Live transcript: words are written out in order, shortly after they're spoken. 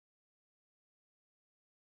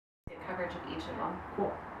Coverage of each of them.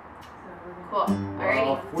 Cool. Cool.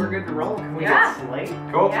 Alrighty. We're good to roll. Can we get Slate?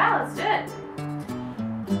 Cool. Yeah, let's do it.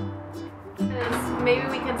 Maybe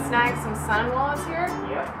we can snag some sun while it's here.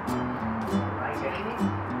 Yep. Like it.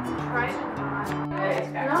 Try to not.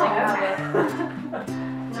 No.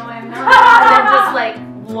 No, I'm not. And then just like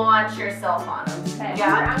launch yourself on them. Okay.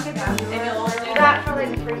 Yeah. And you'll do that for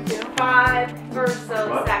like 5 or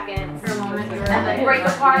so seconds. For a moment. And then break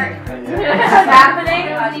apart. Yeah. What's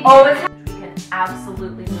happening? Oh, we can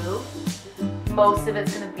absolutely move. Most of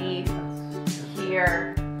it's gonna be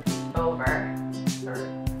here over.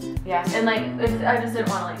 Yeah, and like I just didn't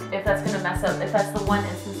want to if that's gonna mess up. If that's the one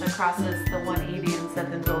instance that crosses the 180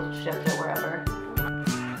 instead, then we'll shift it wherever.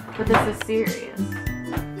 But this is serious.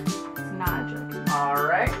 It's not a joke. All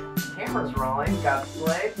right. Camera's rolling. Got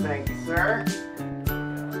Slate. Thank you, sir.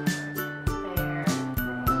 There.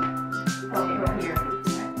 Oh, here.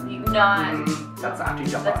 You not. That's after you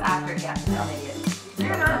jump That's on. after. Yeah. I'm an idiot.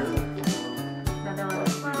 Another one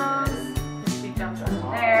close. She jumps on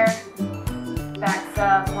there. Backs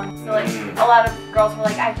up. So like a lot of girls were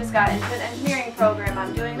like, I just got into an engineering program.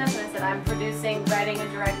 I'm doing this, and I said I'm producing, writing,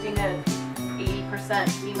 and directing a 80%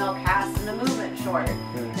 female cast in a movement short,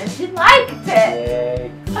 and she liked it.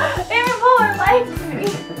 Yay. Amy Poehler liked me.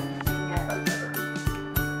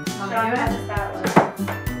 Show me how does that look?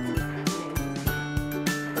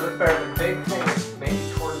 It looks better. The big thing is maybe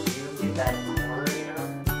towards you. Get that corner, you know?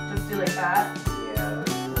 Just do like that. Yeah.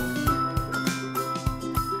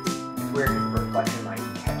 It's weird because the reflection like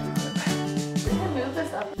catches it. We can move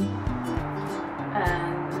this up.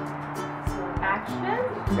 And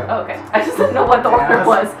action. Yep. Oh, okay. I just didn't know what the order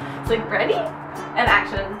was. It's like ready and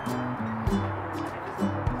action.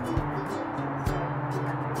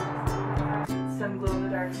 Some glow in the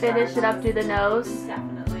dark. Finish it up. Do the nose.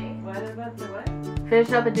 Definitely. What about the what? Finish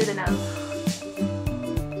it up and do the nose.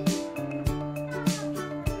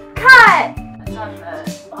 Cut!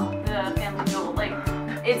 On the family jewel, like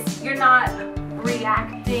you're not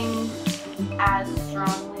reacting as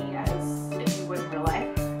strongly as if you would in real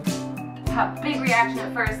life. Have big reaction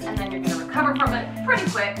at first, and then you're gonna recover from it pretty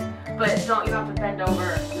quick. But you don't have to bend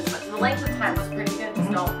over as much. The length of time was pretty good.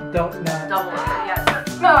 Just don't double over. Yes.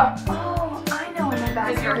 Oh, I know in my back.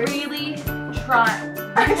 Because you're really trying.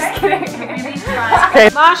 I'm just kidding. You're really trying. Okay,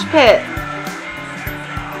 mosh pit.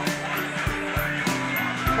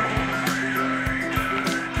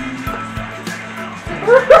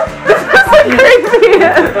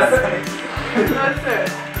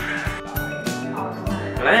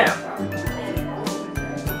 And I am.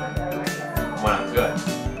 When I'm good.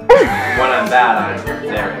 When I'm bad, I'm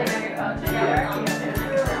there.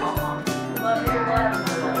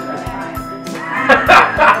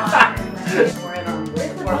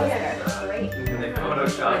 They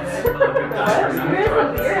Photoshop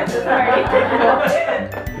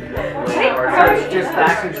Just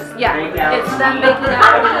back and just Yeah, make out. it's them making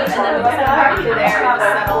out with you, and then we just have you there and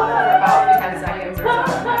just settle on for about 10 seconds or so.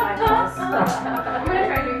 I'm gonna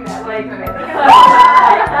try doing that. Like,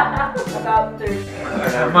 about 30.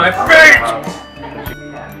 my face!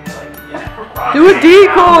 Do a D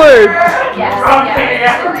chord. Yes,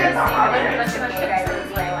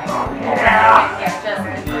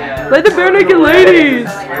 Play the Bare Naked Ladies.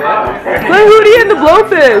 Play Hootie and the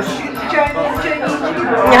Blowfish.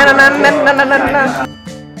 Na, na, na, na, na, na, na.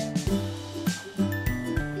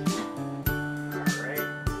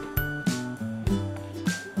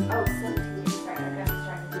 Oh, 17. Sorry, I got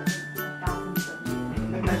distracted.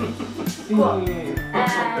 Cool.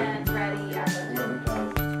 And ready,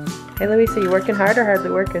 Hey Louisa, you working hard or hardly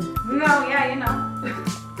working? No, yeah, you know.